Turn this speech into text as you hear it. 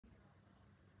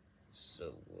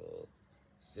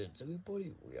Since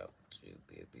everybody react to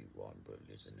BFB1 but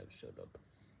listen never shut up,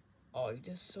 I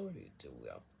decided to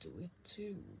react to it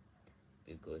too.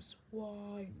 Because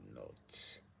why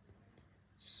not?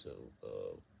 So,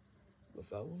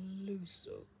 without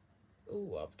loser,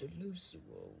 after loser,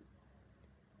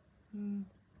 hmm,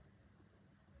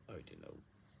 I don't know.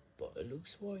 But it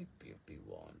looks like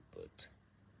BFB1, but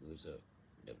loser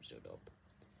never showed up.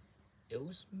 It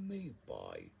was made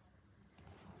by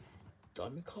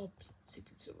Diamond Cops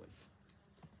 67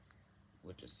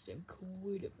 with a same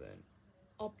creative and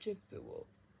object viewer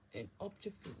and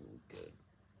object viewer good.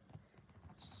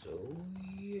 So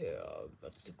yeah,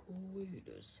 that's the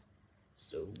creators.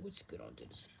 So let's get on to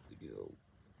this video.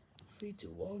 3, 2,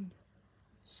 1,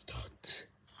 start.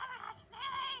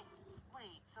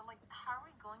 Wait, so like, how are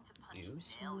we going to punch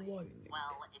Use Nelly? lightning.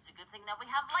 Well, it's a good thing that we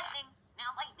have lightning.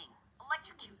 Now lightning,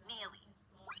 electrocute Nelly.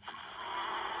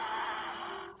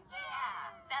 Yeah,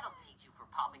 that'll teach you for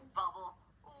popping bubble.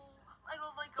 Oh, I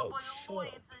don't like how my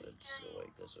annoyance is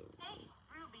changed. Hey,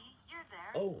 Ruby, you're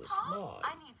there. Oh, it's mine.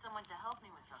 I need someone to help me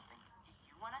with something. Do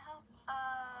you want to help?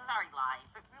 Sorry, Lai,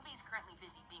 but Ruby's currently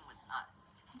busy being with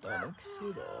us. Don't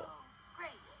see that.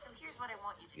 Great, so here's what I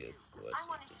want you to Yeah, do. I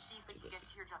wanted to see if we could get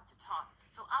Teardrop to talk,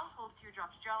 so I'll hold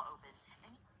Teardrop's jaw open,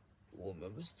 and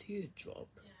Remember's teardrop?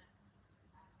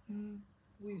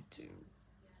 We do.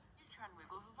 you try and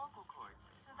wiggle the vocal cords,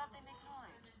 so that they make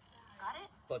noise. Got it?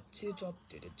 But teardrop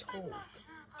didn't talk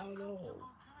at all.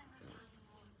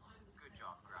 Good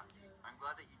job, Grassy. I'm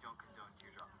glad that you don't condone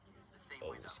Teardrop being used the same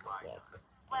way that It's Lai clock. does.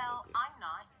 Well, I'm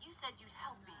not. You said you'd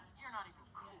help me. You're not even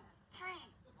cool. Tree!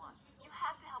 What? You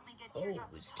have to help me get Teardrop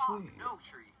to it's talk. Tree. No,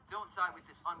 Tree. Don't side with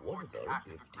this What unwarranted about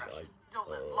act of if aggression. I, Don't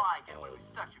let Lai get away with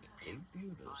such abuse.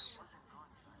 debut this?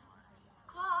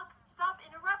 Clock, stop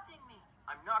interrupting me.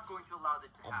 I'm not going to allow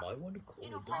this to I might happen. want to call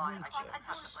You know, it Lai, I the think I don't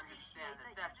Matrix. understand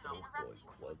that's Oh not boy,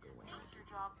 interrupting. quite going Hey, on.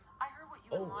 Teardrop, I heard what you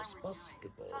and Lai It's were doing,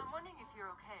 basketball. so I'm wondering if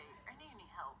you're okay or need any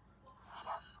help.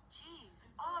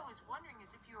 Jeez, all I was wondering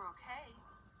is if you were okay.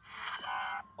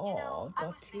 You know, I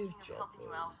that was thinking of teardrop. helping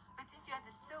you out, but since you had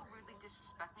to so rudely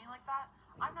disrespect me like that,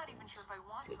 I'm not even sure if I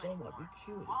want to Teardrop anymore. might be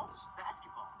cute. Whoa,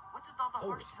 basketball. What's with all the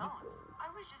harsh it's tones? Nicole. I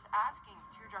was just asking if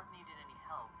Teardrop needed any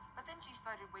help, but then she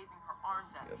started waving her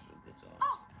arms at Yeah, me. good times.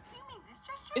 Oh, do you mean this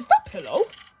gesture? Is that pillow?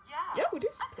 Yeah. Yeah, it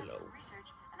is I've done pillow. some research,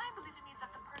 and I believe it means that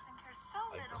the person cares so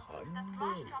I little kinda that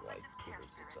large know droplets why of care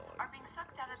pillows spirit are are being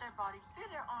sucked out of their body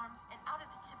through their arms and out of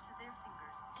the tips of their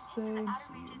fingers and into Same the outer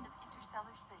scene. reaches of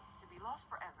interstellar space to be lost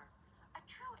forever. A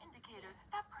true indicator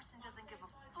that person doesn't give a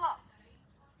fluff.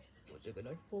 For a second,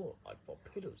 I thought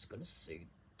Pillow's gonna say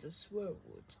the swear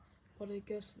word, but I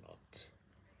guess not.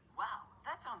 Wow,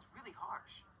 that sounds really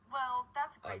harsh. Well,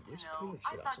 that's great to wish know. Pillow I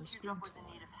should have thought some Teardrop screen was in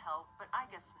time. need of help, but I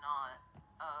guess not.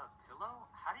 Pillow,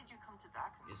 how did you come to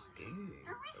that It's conclusion? skating.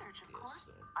 Through research, of course.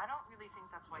 So. I don't really think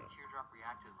that's why Yeah. Teardrop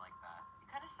reacted like that. It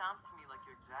kind of sounds to me like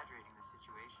you're exaggerating the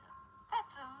situation.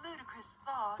 That's a ludicrous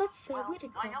thought. That's a Well, why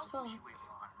ludicrous else would she thought. wave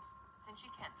her arms? Since she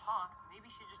can't talk, maybe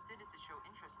she just did it to show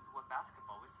interest into what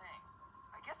basketball was saying.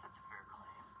 I guess that's a fair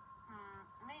claim.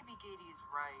 Maybe Gady is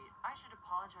right. I should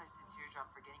apologize to Teardrop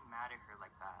for getting mad at her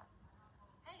like that.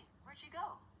 Hey, where'd she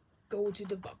go? Go to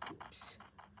the back rooms.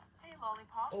 Hey,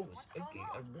 Lollipop, Oh, it's what's going again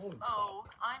on? a lollipop. Oh,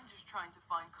 I'm just trying to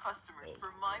find customers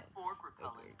for my God. fork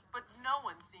repellent, Okay. but no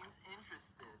one seems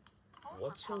interested. Fork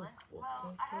What's your repellent? fork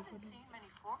Well, I haven't repellent? seen many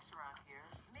forks around here.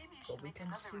 Maybe you But should we make can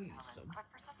another see repellent, some but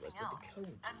for something rest of the else.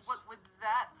 counters. And what would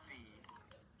that be?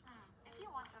 If you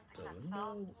want something that Don't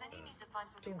sells, know, then you need to find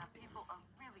something don't that people are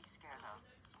really scared of,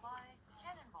 like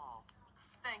cannonballs.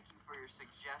 Thank you for your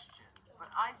suggestion, but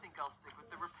I think I'll stick with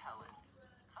the repellent.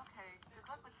 Okay, good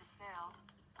luck with the sales.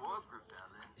 Fork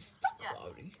repellent? Stop, Yes.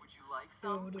 Cloudy. Would you like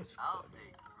some? Yeah, it is I'll Cloudy.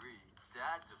 take 3.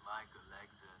 That's a my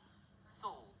collection.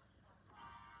 Sold.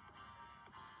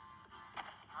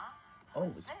 Huh? Oh,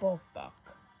 What's it's this? both back.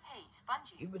 Hey,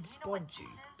 Spongy. Even do you know what Spongy,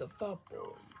 this is? the fat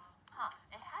boy. Huh,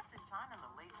 it has this sign on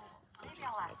the label. Maybe Jason,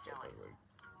 I'll I ask feel Gelatin. right.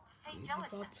 Hey, Is it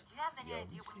Gelatin, that? do you have any Yeah,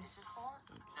 idea what this is for?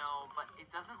 is- No, but it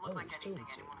doesn't look Oh, like it's anything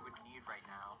Gelatin. anyone would need right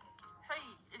now. Hey,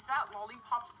 is that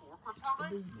Lollipop's fork It's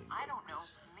repellent? balloon I don't know.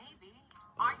 eggs. Maybe.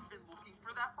 I've been looking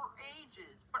for that for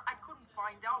ages, but I couldn't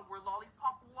find out where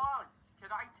Lollipop was.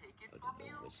 Could I take it I from don't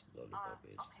you? know which lollipop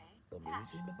is. Okay. But Yeah.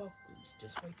 he's in the back rooms,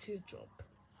 just like teardrop.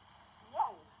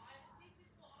 Whoa!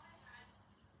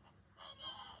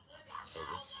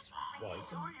 Oh, it's fries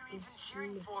Who are you and even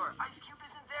cheering slitty. for? Ice Cube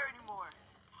isn't there anymore.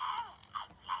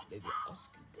 Maybe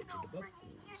ask him You go know, to the back Frankie,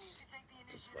 you need rooms, to take the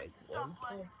just initiative like to stop lollipop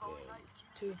blindfolding and Ice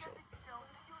Cube. teardrop. Because if you don't,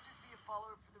 then you'll just be a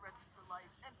follower for the rest of your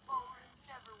life, and followers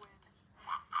never win.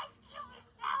 Ice Cube is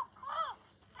so cool.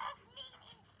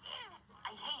 Me too.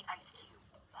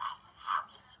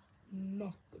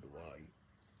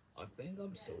 think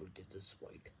I'm sorry to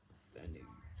disappoint Fanny.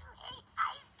 You hate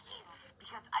Ice Cube.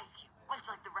 Because Ice Cube, much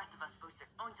like the rest of us, boast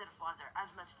their own set of flaws that are as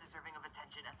much deserving of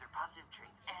attention as their positive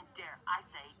traits, and dare I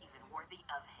say, even worthy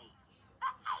of hate.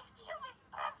 But Ice Cube is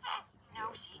perfect.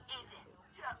 No, she isn't.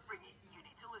 Yeah, bring it. You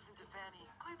need to listen to Fanny.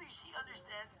 Clearly, she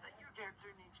understands that your character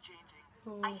needs changing.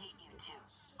 I hate you too.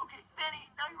 Okay, Fanny,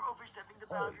 now you're overstepping the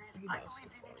boundaries. be I nice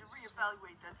believe to you need to Vice.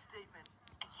 reevaluate that statement.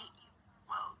 I hate you.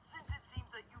 Well, since it seems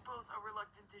that you both are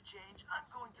reluctant to change, I'm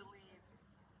going to leave.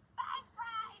 Bye,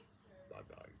 Fries. Bye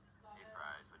bye. Hey,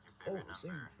 Fries, what's your Oh, favorite it's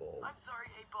number? 8-Ball. I'm sorry,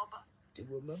 8-Ball, but Do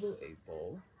you remember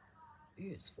 8-Ball?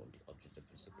 He is from the objective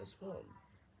is the best one.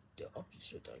 The object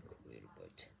should I created,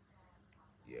 but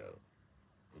yeah,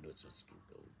 it was what's good.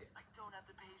 I don't have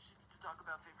the patience to talk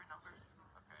about favorite numbers.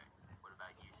 Okay, what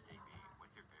about you, Stevie?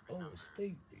 What's your favorite Oh, number?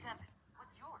 Stevie. 7.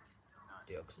 What's yours?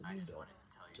 The Oxygen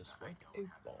just like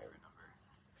 8-Ball.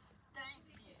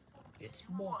 Stevie, It's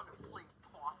you more want to cool. play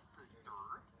toss the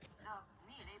dirt? No,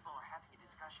 me and 8-Ball are having a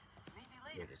discussion. Maybe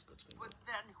later. Wait, it's good. But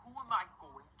then who am I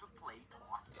going to play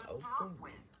toss the Tell dirt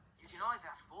Foldy. with? You can always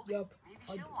ask Foldy. Yup, Maybe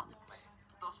I she'll do want to it. play.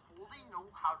 Does Foldy know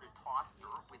how to toss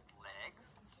dirt with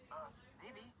legs?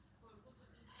 Maybe.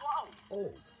 Whoa!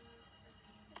 Oh,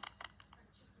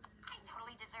 I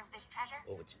totally deserve this treasure.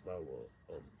 oh, it's flower.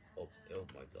 Oh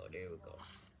my god, here it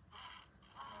goes.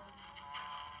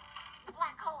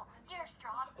 Black hole, you're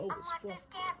strong. Oh, it's Unlock this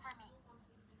Black gap Hole. for me.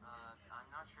 I'm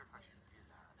not sure if I should do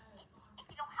that. If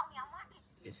you don't help me unlock it.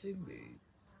 Is it me?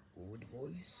 Would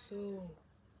voice so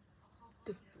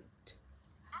different?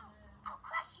 I'll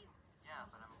crush you. Yeah,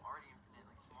 but I'm already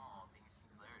infinitely small, being a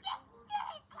singularity. Just do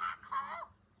it, Black hole.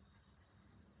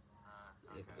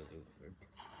 Is it gonna do different?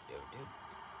 Yeah, it did.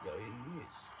 Yeah, he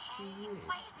is. He Hey, is.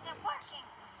 why isn't it right. working?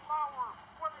 Flower,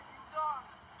 what have you done?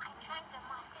 I'm trying to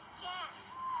unlock this gap.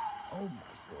 Oh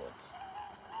my god.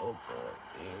 Oh boy,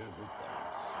 here we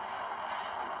goes.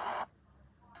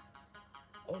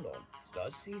 Hold on, did I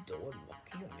see the word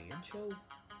monkey on the intro?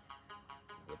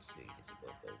 Let's see, is it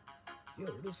purple? Yo,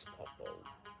 it is purple.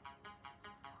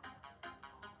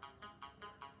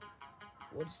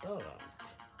 What's that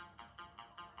at?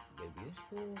 Maybe it's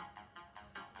for...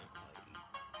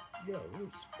 Yeah, it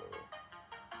is for...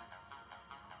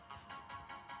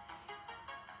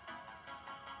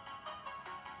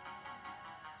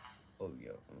 Oh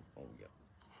yeah, oh yeah.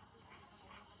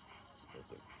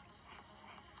 Okay.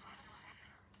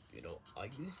 You know, I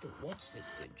used to watch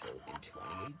this intro in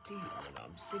 2018 when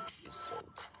I'm 6 years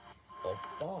old. Or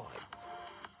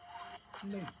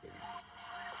 5. Maybe.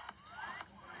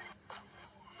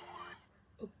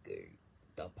 Okay,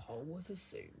 that part was the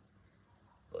same,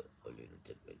 but a little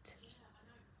different.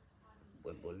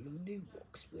 When Balloony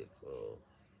walks with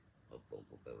a fork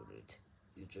about it,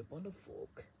 you drip on the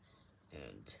fork,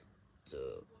 and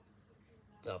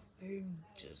the thing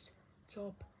just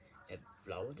drop and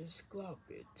flower just grab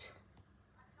it.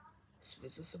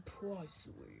 It's a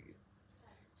surprisingly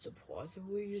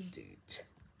indeed.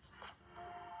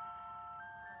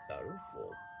 Battle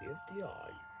for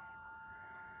BFDI.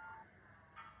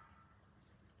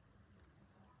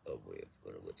 Oh wait, I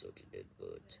forgot what I did,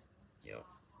 but yeah.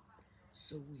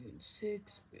 So we in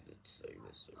 6 minutes, I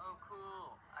guess. Oh,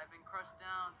 cool. I've been crushed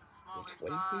down to the Or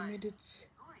smaller 23 size. minutes?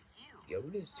 Who are you? Yeah,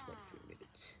 it is 23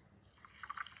 minutes.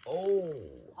 Oh!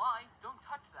 Why? Don't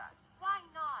touch that. Why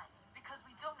not? Because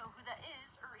we don't know who that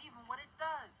is or even what it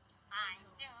does. I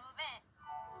do it.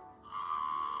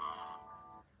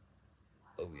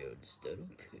 Oh yeah, instead of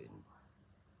pin.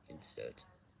 Instead,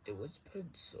 it was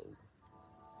pencil.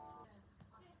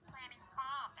 Pretty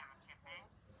cool, don't you think?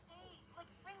 Hey, like,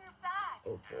 bring her back.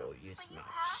 Oh boy, you But you have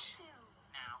smash. to.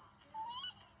 Now.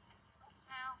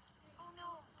 Now. Oh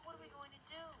no, what are we going to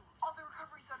do? All the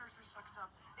recovery centers are sucked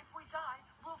up. If we die,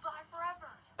 we'll die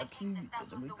forever. Actually, That's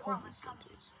doesn't what the recover world has come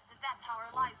to. centers. That's how our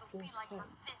On lives will be false like from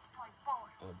hope. this point forward.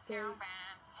 On Too very...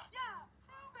 bad. Yeah,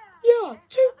 too bad. Yeah,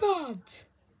 too bad!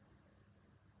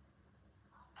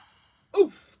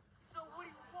 Oof! So what do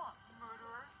you want,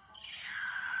 murderer?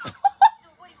 So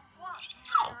what do you want,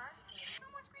 murderer? No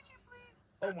more screeching, please.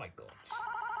 Oh my god.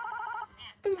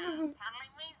 Totally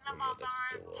reasonable, Oh, yeah, that's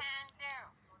darn the- can do.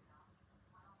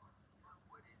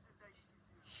 What is it that you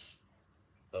can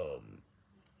do?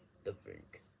 The thing.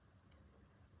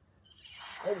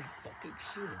 Oh fucking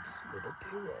shit, this little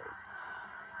pillow.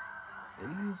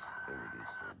 Please, here it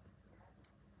is.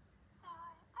 So,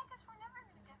 I guess we're never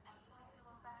gonna get that sweet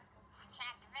pillow back.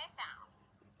 Check this out.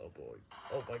 Oh boy.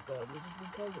 Oh my god, this is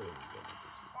recovering.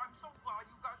 I'm so glad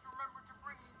you guys remembered to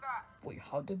bring me back. Wait,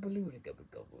 how did balloon get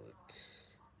recovered?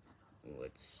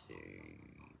 Let's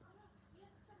see.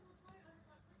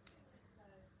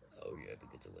 Oh yeah,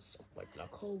 because it was sucked by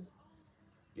black hole.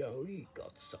 Yo, he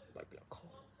got something like a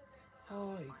call.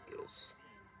 I guess.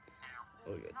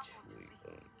 Oh, yeah, sweet.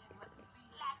 Let's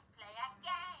play a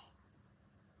game.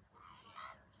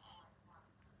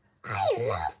 I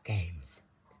love games.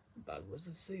 That was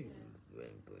the same when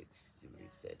Blitz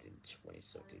set in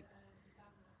 2013.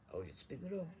 Oh, yeah,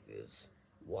 speaking of this,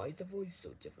 why is the voice so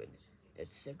different?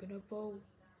 And second of all,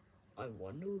 I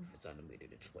wonder if it's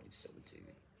animated in 2017.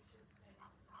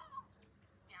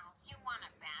 Don't you want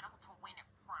a battle to win a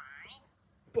prize?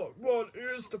 But what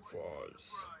is the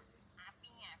prize? A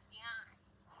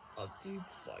BFB. A deep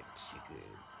fried chicken.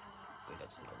 Wait,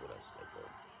 that's not what I said, though.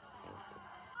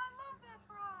 I love that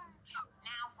prize.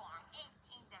 Now form 8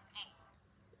 teams of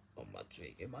 8. On my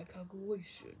drink, in my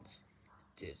calculations,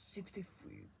 there's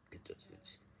 63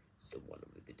 contestants. So one of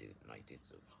we could do 19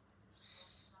 of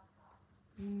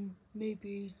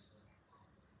maybe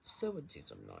 17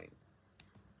 of 9.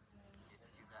 It's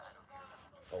too bad, okay?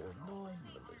 Oh, 9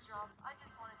 Hey, members. Teardrop, I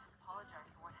just wanted to apologize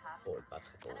for what happened. Or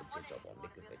basketball and teardrop on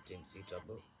making a team teardrop.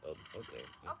 Okay.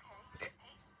 Okay.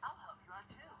 Hey, I'll help you out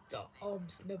too. The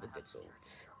arms never gets old.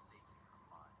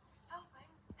 Helping?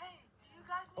 Hey, do you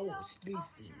guys need Oh, help? it's I'll be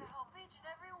leafy. sure to help each and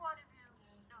every one of you.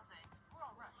 No thanks, we're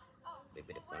all right. Oh,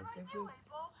 Maybe the well, what fan about favorite? you,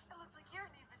 April? It looks like you're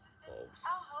in need of assistance.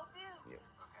 Oh, I'll help you.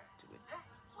 yeah. Okay. Do it. Hey,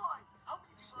 why? How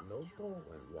many people have you Snowball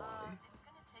and why? It's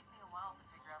gonna take me a while to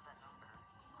figure out that number.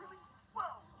 Really?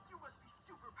 Well, you must be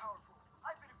super powerful.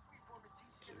 I've been in freeform and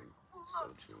team together. True. We'll So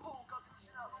knock this true. whole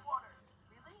competition out of the water.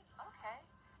 Really? Okay.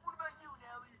 What about you,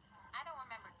 Nelly? I don't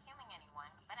remember killing anyone,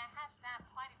 but I have stabbed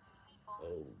quite a few people.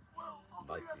 Oh, Well,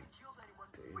 although might you be haven't killed anyone,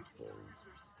 we can still painful. use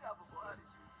your stabbable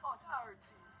attitude on our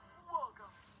team.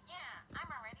 Welcome. Yeah,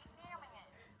 I'm already feeling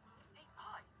it. Hey,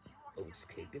 Pie, do you want to be Oats, on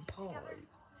the cake, same and team together? pie.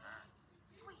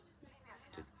 Sweet. Maybe I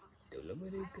can To ask Luke to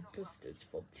eliminate contestants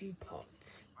from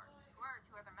teapots. Who are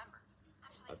 2 other members?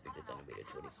 I think it's animated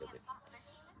 27.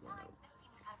 This Well, no.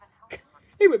 team's kind of unhealthy.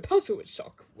 Anyway, Puzzle was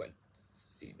shocked when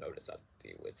she noticed that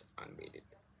it was animated.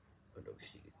 Oh no,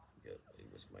 yeah, it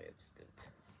was my accident.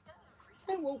 Don't you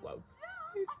agree? Oh, well.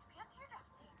 Let's be on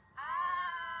Teardrop's team.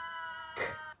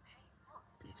 Hey, look.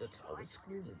 Pizza Tower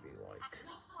screaming me like.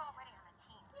 Actually, we're already on a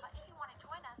team, but if you want to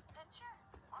join us, then sure.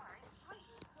 Alright, sweet.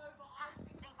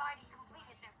 They've already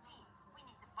completed their team. We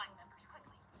need to find members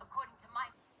quickly. According to my...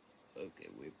 Okay,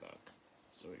 we're back.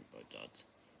 Sorry about that.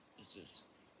 It's just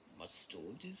my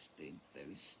storage is being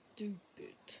very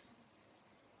stupid.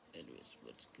 Anyways,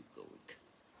 let's keep going.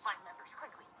 Find members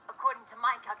quickly. According to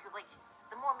my calculations,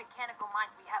 the more mechanical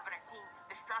minds we have on our team,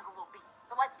 the stronger we'll be.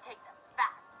 So let's take them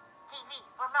fast. TV,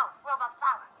 remote, robot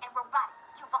power, and robotic.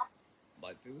 You've all...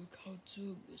 My favorite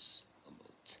cartoon is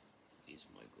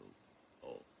Michael.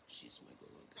 Oh, she's Michael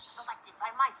Lucas. selected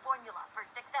by my formula for a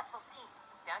successful team.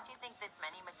 Don't you think this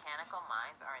many mechanical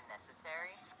minds are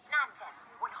unnecessary? Nonsense.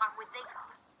 What harm would they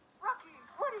cause? Rookie,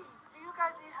 Woody, do you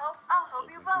guys need help? I'll help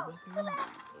you both. Oh,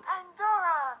 And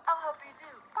Dora, I'll help you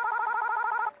too.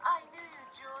 I knew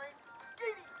you'd join.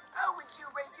 Katie, how would you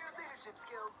rate your leadership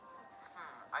skills?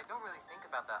 I don't really think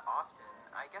about that often.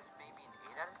 I guess maybe an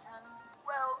 8 out of 10?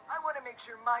 Well, I want to make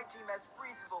sure my team has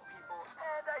reasonable people,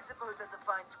 and I suppose that's a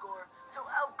fine score, so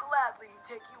I'll gladly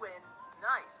take you in.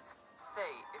 Nice. Say,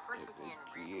 if we're taking in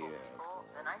reasonable people,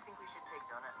 then I think we should take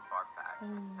Donut and Bark back.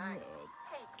 Thanks.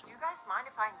 Hey, do you guys mind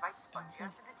if I invite Spongy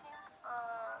onto the team?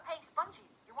 Hey, Spongy,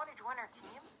 do you want to join our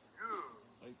team?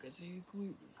 I guess I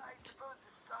agree with I that. suppose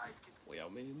his size could be... Wait, how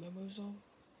many members are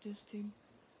this team?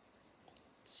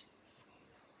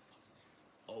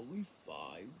 Only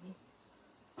 5.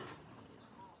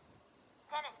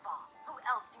 Tennis ball. Who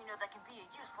else do you know that can be a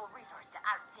useful resource to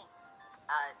our team?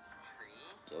 Tree?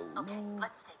 Don't Okay, know.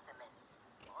 let's take them in.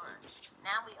 Orange.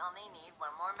 Now we only need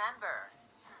one more member.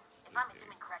 If I'm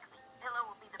assuming correctly,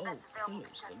 Pillow will be the best available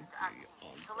Pillow's gonna contestant to our be team.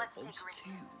 on So let's the take her host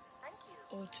in too. team. Thank you.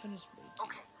 Oh, tennis ball team.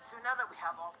 Okay, so now that we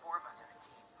have all 4 of us in a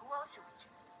team, who else should we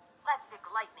choose? Let's pick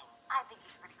Lightning. I think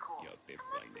he's pretty cool. Yeah, big And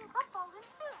let's bring lightning. Football in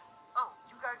too. Oh,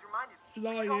 you guys reminded me.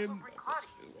 Fly we should also him. bring That's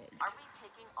Cloudy. who I Are we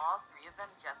taking all 3 of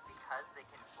them just because they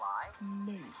can fly?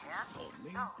 maybe. can? Oh,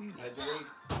 No. maybe. Hi, Jake.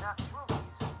 That will be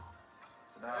useful.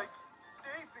 Sit down.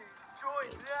 Stevie, join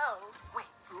now. Wait,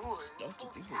 join? Dr.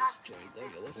 Well, we Beaver have is to joining do the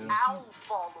this. Yellowface Owl team.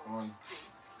 follows. Come on. Steve.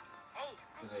 Hey,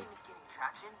 this Today. team is getting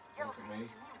traction. Yellowface, me.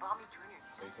 can you bomb me Junior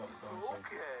team? Wake up, don't say.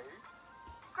 Okay.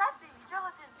 Grassy,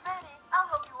 Gelatin, Fanny, I'll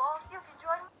help you all. You can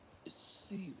join. It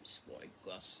seems like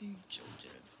Glassy, Jojen,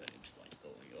 and Fanny tried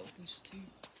going off his team.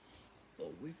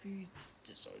 But Wiffy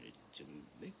decided to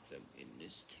make them in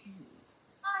this team.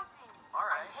 My team. All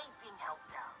right. I hate being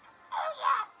helped out. Oh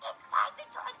yeah, it's time to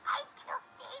join Ice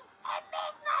Cube's team and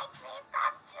make my dream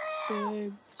come true.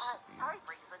 Same. Sorry,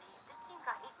 Bracelety. This team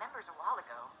got 8 members a while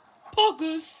ago.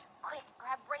 Focus! Quick,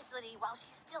 grab Bracelety while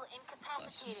she's still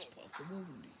Fastest incapacitated.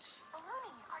 Pokemonies.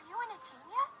 Balloony, are you in a team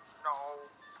yet? No.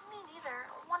 Me neither.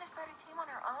 Want to start a team on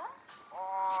her own?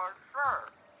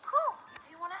 Sure. Cool. Do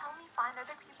you want to help me find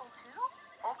other people too?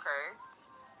 Okay.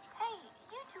 Hey,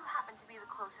 you two happen to be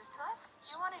the closest to us.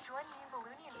 Do you want to join me and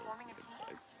Balloony in forming a team?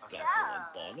 Black Yeah.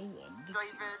 and Bottle on the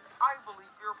team. David, I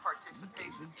believe your participation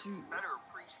David is too. better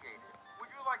appreciated.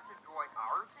 Would you like to join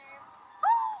our team?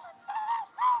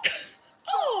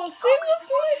 Oh,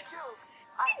 seriously?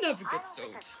 I never I get don't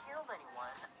think I sold. killed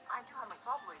anyone. I do have my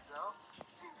saw blades though.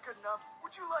 Seems good enough.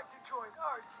 Would you like to join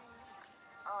our team?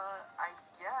 I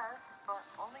guess, but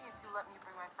only if you let me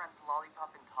bring my friends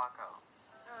Lollipop and Taco.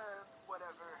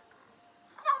 Whatever.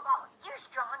 Snowball, you're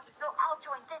strong, so I'll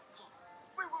join this team.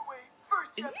 Wait.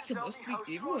 First, you Isn't have he to tell supposed me to be how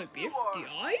evil strong and you are.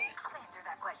 BFDI? I'll answer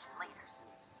that question later.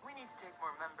 We need to take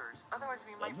more members, otherwise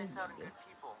we might miss out on good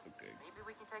people. Okay. Maybe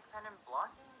we can take Pen and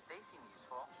Blocky. They seem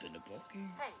useful. Benaboki?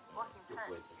 Hey, Blocky and Pen,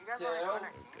 you guys want to join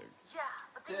our team? Okay. Yeah,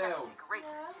 but they have to take a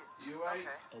racer too. You ain't.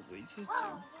 Okay. A Razor Wow,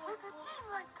 too. with a team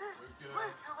like this, Okay.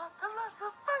 we're gonna have lots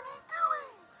of funny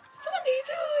doings. Funny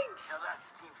doings! Now that's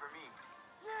the team for me.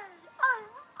 Yay, I'm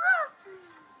Grassy.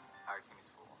 Our team is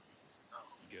full. Oh.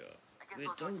 Yeah. I guess We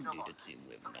we'll join don't need a Snowball's team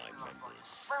with Okay, 9 we lost one.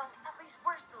 members. Well, at least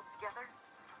we're still together.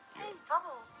 Hey,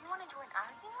 Bubble, do you want to join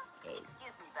our team? Oh.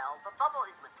 Excuse me, Belle, but Bubble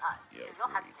is with us, Yeah, so you'll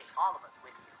have to great. take all of us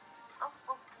with you. Oh,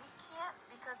 well, we can't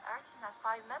because our team has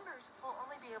 5 members. We'll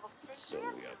only be able to take So 3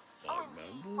 of we you. have 5 OMG,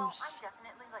 well, members. I'm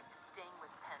definitely, staying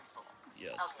with Pencil.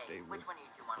 Yes, Okay, they which will. one of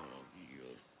you two want to leave?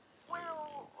 Yeah. I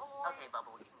Well, Okay,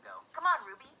 Bubble, you can go. Come on,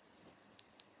 Ruby.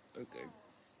 don't know. Okay.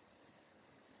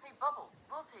 hey Bubble,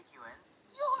 we'll take you in.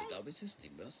 So that was his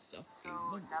team. That's So 8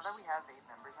 members. now that we have 8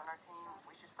 members on our team,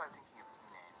 we should start thinking of team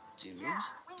names. Team Yeah,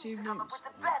 names? we need Team to come up names. with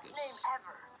the best Yes. name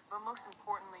ever. But most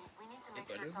importantly, we need to make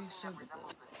It sure better be something that Subaru.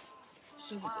 resembles this team.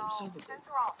 Subaru, Well, Subaru. since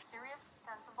we're all serious,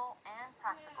 sensible, and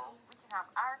practical, we can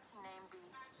have our team name be...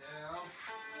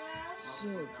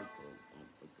 Subaru. Okay.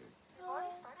 You've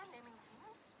already started naming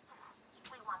teams? If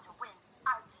we want to win,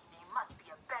 our team name must be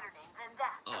a better name than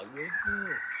that. I will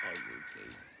vote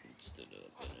RUK instead of a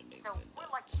better name So than we're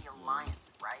that. like the Alliance,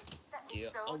 right? That The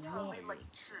is so totally,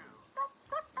 Alliance. true. That's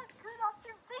such a good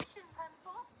observation,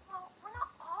 Pencil. Well, we're not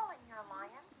all in your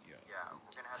alliance. Yeah. Yeah,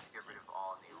 we're gonna have to get rid of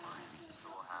all in the alliance, so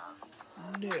we'll have...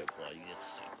 Never yet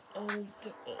seen all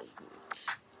the old words.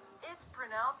 It's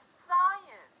pronounced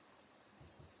science!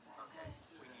 Okay,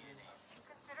 we need a name.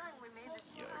 Considering we made this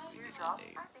team Yeah, for we need a Teardrop,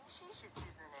 name. I think she should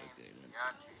choose the name. Okay, let's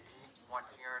Yeah, see. Gigi,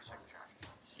 what's your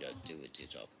suggestion? Yeah, do it,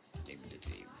 teacher. Name the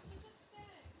team.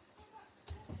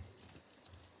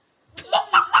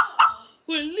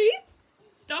 Really?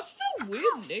 That's the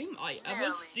weird name I ever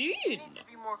Nelly, seen. You need to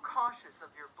be more cautious of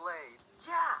your blade.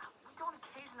 Yeah, we don't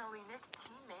occasionally nick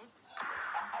teammates.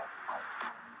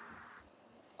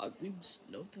 I think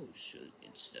Snowball should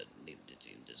instead name the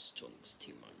team the strongest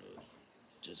team on Earth.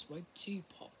 Just like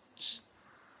teapots.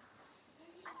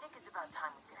 I think it's about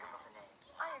time we think of a name.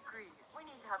 I agree. We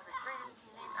need to have the greatest team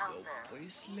name out Go there.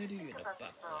 place lady in Think the about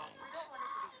this though. background. We don't want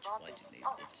it to be Try sloppy. to name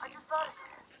Oh, the I team just thought of Ice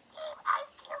something. Team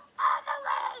Ice Cube all the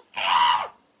way.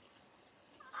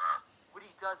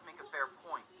 Woody does make a fair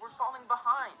point. We're falling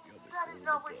behind. Yeah, but That is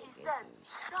for not the what he ball said.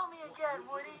 goals. Tell me again,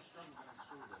 Woody.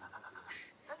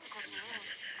 That's a good name.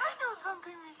 I know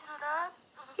something we should add.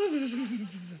 That's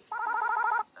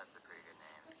a pretty good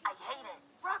name. I hate it.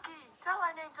 Rocky, tell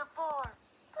our name to 4.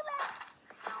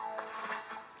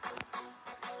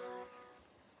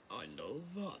 I know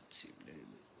that team name.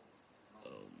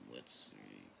 Let's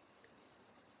see.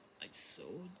 I saw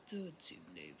the team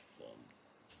name from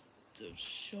the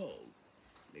show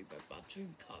made by Badger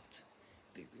and Cat.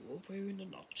 Baby Roleplay in a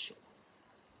nutshell.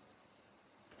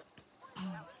 4?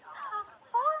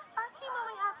 Our team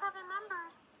only has 7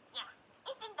 members. Yeah,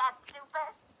 isn't that super?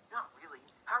 Not really.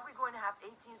 How are we going to have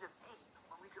 8 teams of 8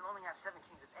 when we can only have 7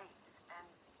 teams of 8? And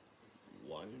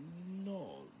Why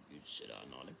not? You should have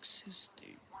not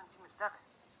existed. 1 team of 7.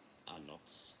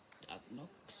 Anox. And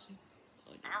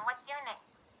what's your name?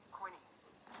 Coiny.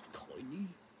 Coiny?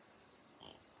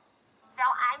 So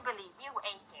I believe you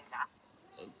 8 teams are.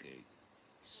 Okay.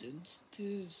 Since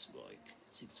there's like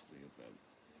 63 of them,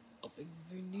 I think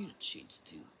we need to change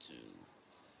to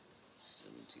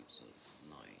 70 to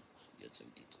 9. Yeah,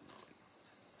 70 to 9.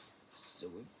 So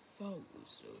if I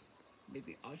was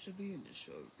maybe I should be in the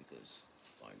show because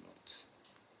why not?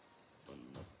 But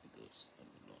not because I'm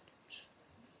not.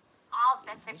 All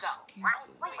set to Let's go, keep right?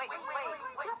 going.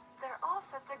 Wait. Yep, they're all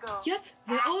set to go. Yep,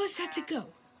 they're all set to go.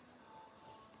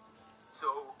 So,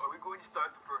 are we going to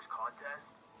start the first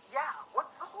contest? Yeah,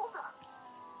 what's the holdup?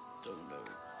 Don't know.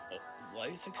 Why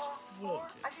is Oh,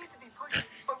 exploding? I hate to be pushy,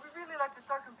 but we really like to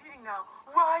start competing now.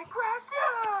 Right, Gracia?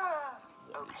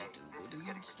 What did Okay, you do this with is the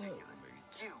getting install, ridiculous.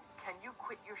 mate? You, can you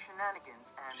quit your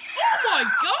shenanigans and... Oh my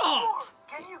god!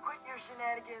 Can you quit your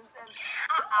shenanigans and...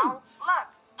 Uh-oh. Look,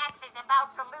 X is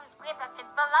about to lose grip of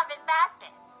his beloved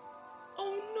baskets.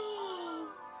 Oh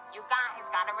no! You guys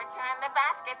gotta return the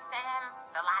baskets to him.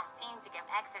 The last team to give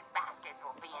X his baskets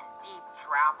will be in deep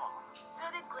trouble. So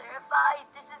to clarify,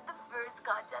 this is the first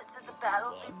contest of the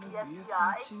battle for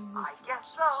BFTI? I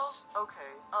guess so.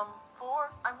 Okay,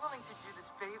 4, I'm willing to do this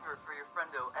favor for your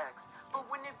friendo X, but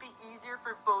wouldn't it be easier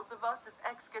for both of us if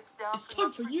X gets down It's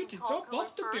time for you to freaking jump tall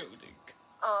off the pillar first? building.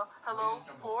 Hello,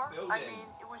 Jump off 4? the I building. mean,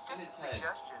 it was just In a its head.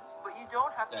 suggestion, but you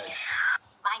don't have to... Dead.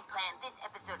 My plan this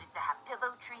episode is to have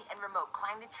Pillow Tree and Remote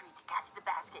climb the tree to catch the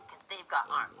basket because they've got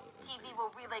arms. TV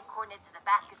will relay coordinates to the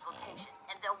basket's location,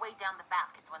 and they'll weigh down the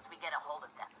baskets once we get a hold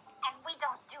of them. And we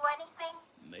don't do anything?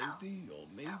 Maybe or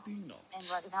maybe not. And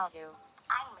what about you?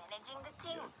 I'm managing the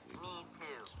team. Me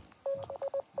too.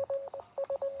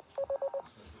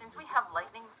 Since we have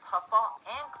Lightning, Puffball,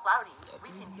 and Cloudy, we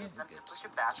can use them to push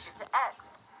a basket to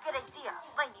X. Good idea.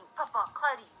 Lightning, Puffball,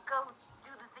 Cloudy, go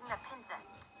do the thing that pins it.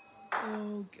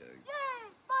 Okay. Yay!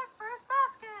 My first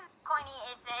basket! Coiny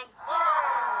is safe.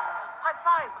 High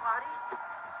five, Cloudy!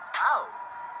 Ow!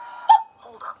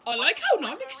 Hold up. I like how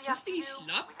What do we have to non-existing do?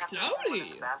 slap We have to return one of the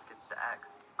Cloudy. baskets to X.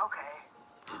 Okay.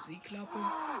 Is he clapping?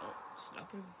 Oh, slap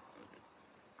him? Okay.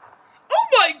 Oh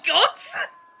my god!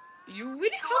 You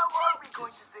really So how are have we to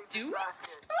going to save do this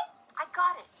it? basket? I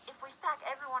got it. If we stack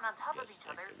everyone on top of Yes, each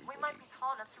other, like we might be everybody.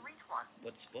 tall enough to reach one.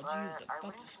 But Spongy is the I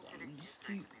wouldn't fattest consider one in you this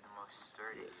three team. to be the most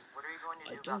sturdy. What are you going to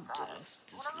I do don't about that?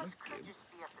 just One of us dislike could him. just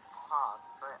be at the top,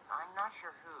 but I'm not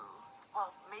sure who. Well,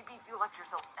 maybe if you left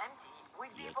yourselves empty,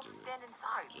 we'd be Yeah, able to do it. stand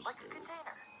inside, Just like a do it.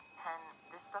 container. And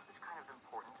this stuff is kind of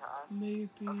important to us. Maybe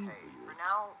Okay, for weird.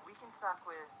 now, we can start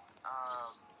with,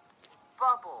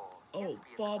 Bubble. He Oh, has to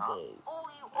be at the top. Bubble. Oh,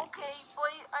 you I okay, guess.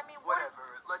 boy? I mean, what?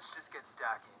 Whatever, let's just get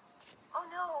stacking. Oh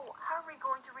no, how are we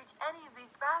going to reach any of these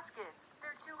baskets?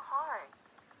 They're too high.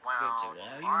 Get Well, your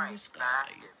eye in alright, the sky.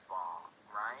 basketball,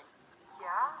 right?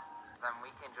 Yeah? Then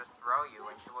we can just throw you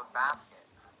into a basket.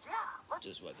 Yeah, let's...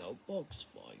 Just like how Box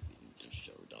fight in the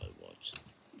show that I watched.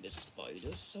 Miss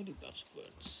Spider's Sunny Best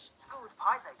Friends. Let's go with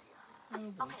Pie's idea.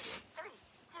 Oh, Okay, okay. 3,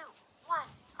 2, 1.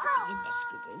 Is a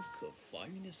basketball could fly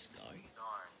in the sky?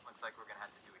 Darn, looks like we're gonna have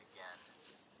to do it again.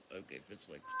 Okay, that's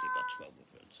like take about 12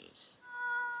 references.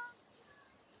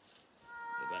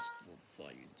 The basketball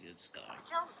fly in the sky.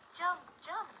 Jump, jump,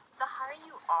 jump. The higher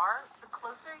you are, the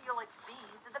closer you'll like be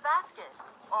to the basket.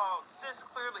 Oh, this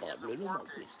clearly Five isn't little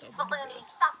working. monkeys stop Balloony, in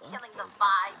stop bed. killing the One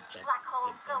vibe. check Black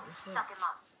hole, the go bonus suck him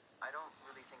up. I don't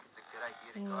really think it's a good idea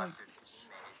to go Oh, after yes.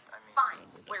 teammates. I mean... Fine,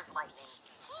 Yeah, where's that's Lightning? nice.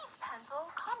 Jeez, Pencil,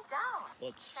 calm down.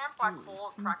 But Can't Black still, Hole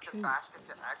who track the cares? basket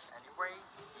to X anyways?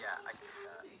 Yeah, I get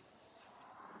that.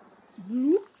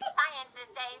 Bloop. Science is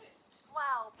safe.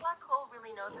 Wow, Black Hole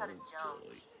really knows how to Oh jump.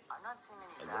 boy. I'm not seeing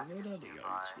any I wonder baskets what other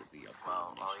nearby. yards would be a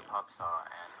Well, combination. Lollipopsaw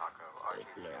and Taco are Oh,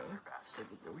 chasing Blair, after baskets, so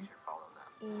typical. we should follow them.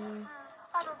 Or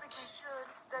I don't think we should.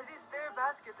 That is their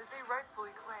basket that they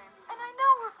rightfully claim. And I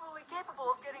know we're fully capable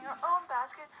of getting our own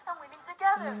basket and winning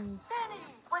together. Fanny,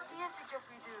 what do you suggest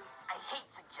we do? I hate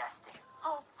suggesting.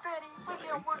 Oh, Fanny, we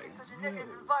can't work in such a negative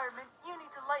know. environment. You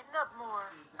need to lighten up more.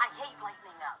 I hate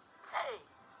lightening up. Hey,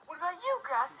 what about you,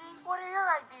 Grassy? What are your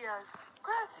ideas?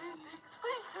 Grassy thinks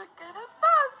we should get a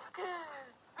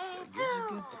basket. Me you need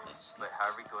to get the basket. But how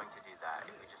are we going to do that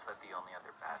if we just let the only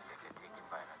other basket get taken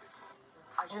by another team?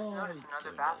 I just noticed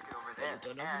another basket over there,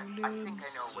 Don't and have I any think I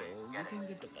limbs, know so where to we get can it.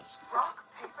 get the basket. Rock,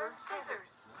 paper,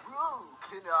 scissors. Bro,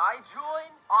 can I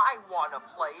join? I wanna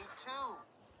play too.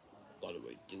 By the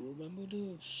way, do you remember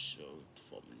the show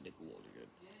from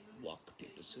Nickelodeon? Rock,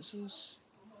 paper, scissors?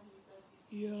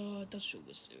 Yeah, that show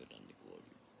was there on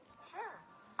Nickelodeon. Sure.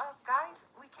 Guys,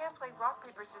 we can't play rock,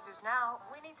 paper, scissors now.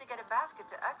 We need to get a basket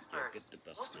to X Yeah, first. get the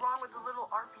What's basket. wrong with a little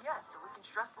RPS so we can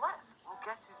stress less? We'll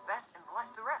guess who's best and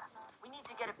bless the rest. We need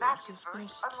to get a Where's basket his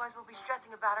first, best? otherwise we'll be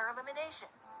stressing about our elimination.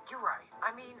 You're right.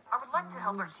 I mean, I would like to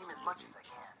help our team as much as I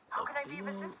can. How can I be of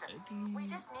assistance? We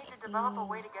just need to develop a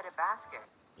way to get a basket.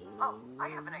 Oh, I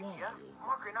have an idea.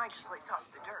 Marker and I can play toss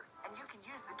the dirt, and you can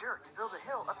use the dirt to build a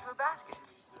hill up to a basket.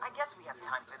 I guess we have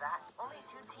time for that. Only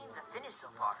 2 teams have finished so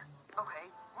far. Okay,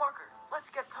 Marker,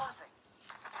 let's get tossing.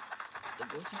 The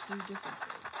voice is very different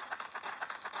though.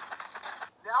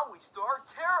 Now we start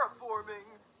terraforming.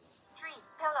 Tree,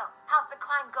 Pillow, how's the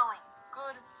climb going?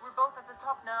 Good, we're both at the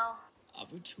top now.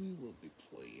 Average will be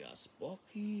playing as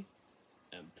Bucky,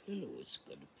 and Pillow is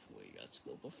gonna play as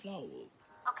Rubber Flower.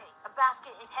 Okay, a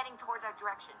basket is heading towards our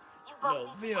direction. You both No,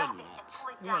 need we to are grab it and not. pull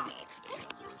it We are down. not Didn't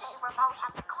playing you this. say Remote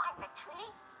had to climb the tree?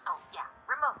 Oh, yeah.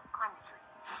 Remote, climb the tree.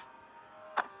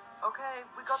 Okay,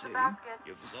 we got See, the basket.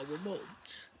 you forgot remote.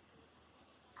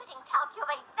 Couldn't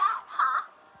calculate that, huh?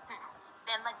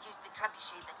 Then let's use the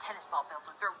trebuchet the tennis ball built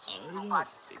to throw TV I robot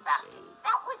don't into the think basket. so.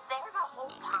 That was there the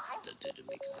whole That time? didn't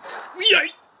make it. Yay!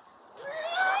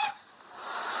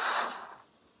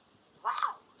 Wow,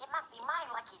 it must be my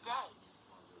lucky day.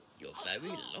 You're Hey,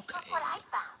 very T, lucky. look what I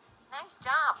found. Nice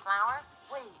job, Flower.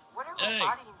 Wait, what are Hey,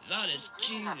 Robati and that TV is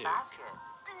doing in that cheating. basket?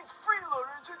 These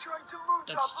freeloaders are trying to mooch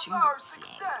That's off of cheating, our Flower.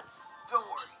 success. Don't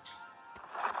worry.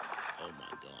 Oh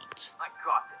my god. I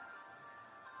got this.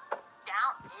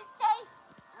 Down is safe.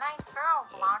 Nice throw,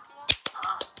 Blocky.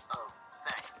 Oh,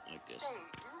 thanks. I guess. Say,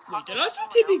 didn't Wait, Taco did I see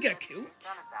someone TV else get had to killed? chase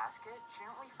down a basket?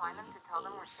 Shouldn't we find them to tell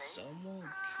them we're safe? Someone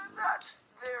cute. That's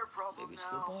their problem Maybe it's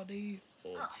now. body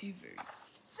or TV.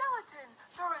 Gelatin!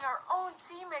 Throwing our own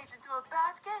teammates into a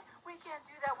basket? We can't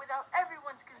do that without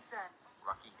everyone's consent.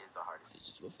 Rocky is the hardest. This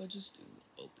is what I just do.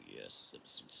 OBS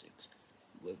episode 6.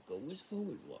 We'll go with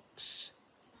forward walks.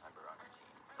 Member on your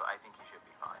team, so I think he should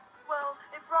be fine. Well,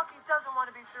 if Rocky doesn't want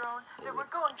to be thrown, then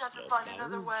we're going to have to find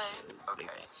another way.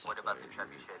 Okay, what about the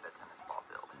trebuchet that tennis ball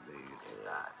built? We can use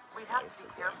that. We'd have to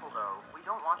be careful though. We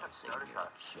don't want them to notice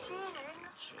us. Cheating?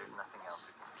 There's nothing else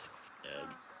we can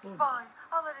do. Fine,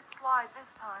 I'll let it slide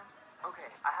this time. Okay,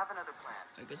 I have another plan.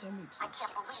 I guess that makes I sense.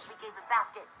 can't believe we gave the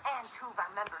basket and two of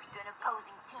our members to an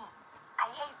opposing team. I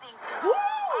hate being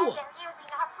Woo! and they're using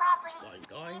our properties. Flying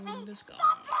guy TV, in the sky.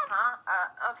 stop them!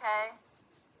 Okay.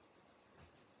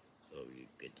 Oh, you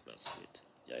get the basket.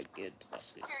 Yeah, I get the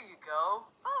basket. Here you go.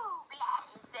 Ooh, Blah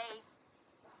is safe.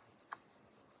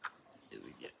 Do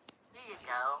it yet. Here you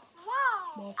go.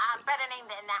 Wow. Better name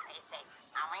than that is safe.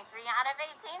 Only 3 out of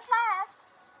 18 left.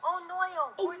 Oh no,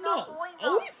 Oh we're not no! going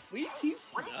Only now. 3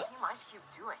 teams What is left? Team Ice Cube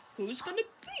doing? Who's gonna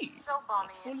be? So,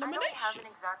 Bommy, For I know we elimination.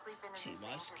 haven't exactly been in Team the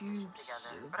same Ice position Cube,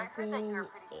 together, but I heard that you're a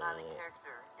pretty silent or-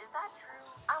 character. Is that true?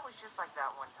 I was just like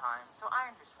that one time, so I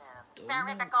understand. Don't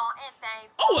Cerebral is safe.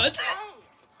 Oh, what? Hey,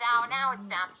 So now it's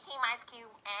down to Team Ice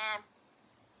Cube and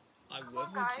I come on, will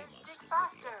guys, Team Ice dig Cube will be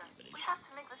faster. off We elimination. have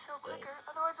to make this hill quicker,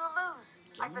 otherwise we'll lose.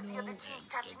 I bet the other team's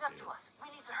catching up to us.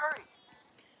 We need to hurry.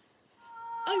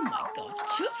 Oh my god,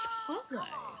 just hurry!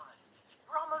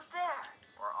 We're almost there.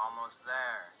 We're almost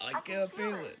there. I can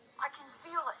feel it. I can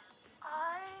feel it.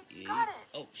 I Yeah. got it.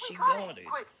 Oh, We she got got it.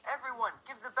 Quick, everyone,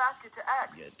 give the basket to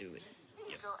X. Yeah, do it. Here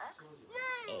you Yeah. go, X.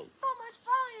 Yay! Oh. So much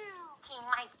value. Team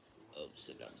Ice Oh,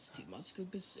 so now Team Ice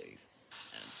Cube is safe.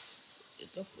 And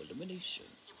it's off for elimination.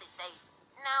 Cube is safe.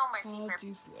 No mercy How for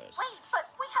depressed. Wait, but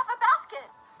we have a basket.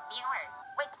 viewers.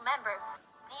 Which member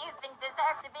do you think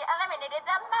deserves to be eliminated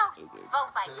the most? Okay.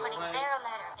 Vote by putting their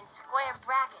letter in square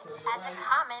brackets as a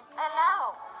comment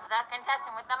below. The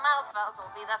contestant with the most votes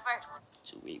will be the first.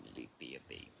 To really be a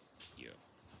baby. Yeah.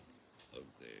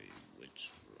 Okay,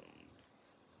 which one?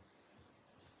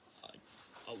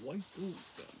 I like both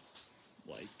of them.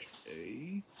 Like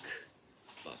cake,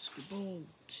 basketball,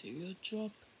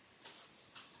 teardrop.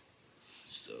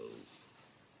 So,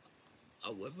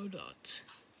 however that,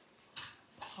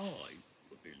 I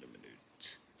will be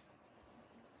eliminated.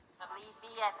 I believe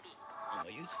BFB. And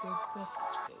I use square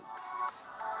brackets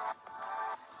vote.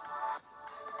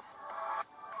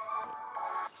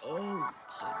 Oh,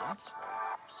 so that's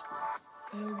why it's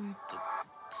very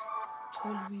different.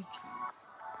 Totally true.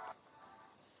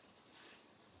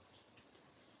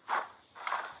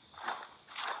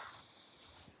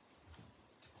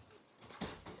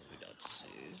 That's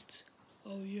it.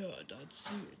 Oh yeah, that's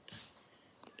it.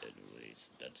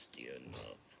 Anyways, that's the end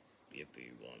of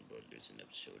BFB 1 World Losing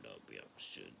episode of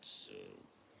reaction. So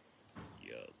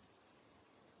yeah.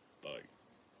 Bye.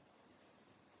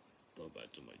 Go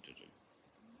back to my children.